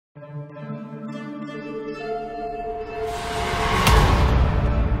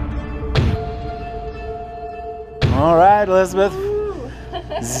All right, Elizabeth.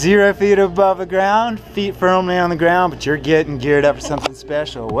 0 feet above the ground, feet firmly on the ground, but you're getting geared up for something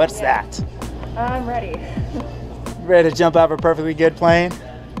special. What's that? I'm ready. Ready to jump out of a perfectly good plane?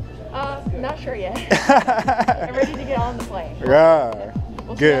 Not sure yet. I'm ready to get on the plane. Yeah.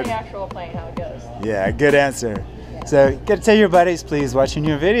 We'll see Good. on the actual plane how it goes. Yeah, good answer. Yeah. So, you gotta tell your buddies, please, watching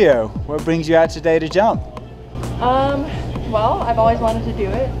your video. What brings you out today to jump? Well, I've always wanted to do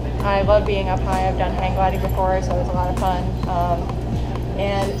it. I love being up high. I've done hang gliding before, so it was a lot of fun.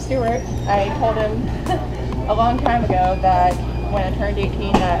 And Stuart, I told him a long time ago that when I turned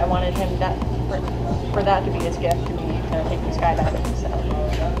 18 that I wanted him for that to be his gift to me to take me skydiving.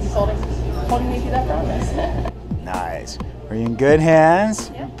 So he's holding me to that promise. Nice. Are you in good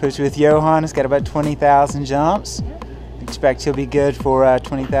hands? Yeah. Push with Johan. He's got about 20,000 jumps. Yeah. Expect he'll be good for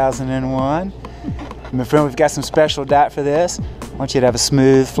 20,001. My friend, we've got some special diet for this. I want you to have a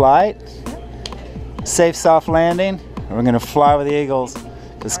smooth flight, safe, soft landing, and we're going to fly with the eagles.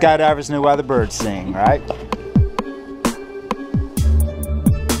 The skydivers know why the birds sing, right?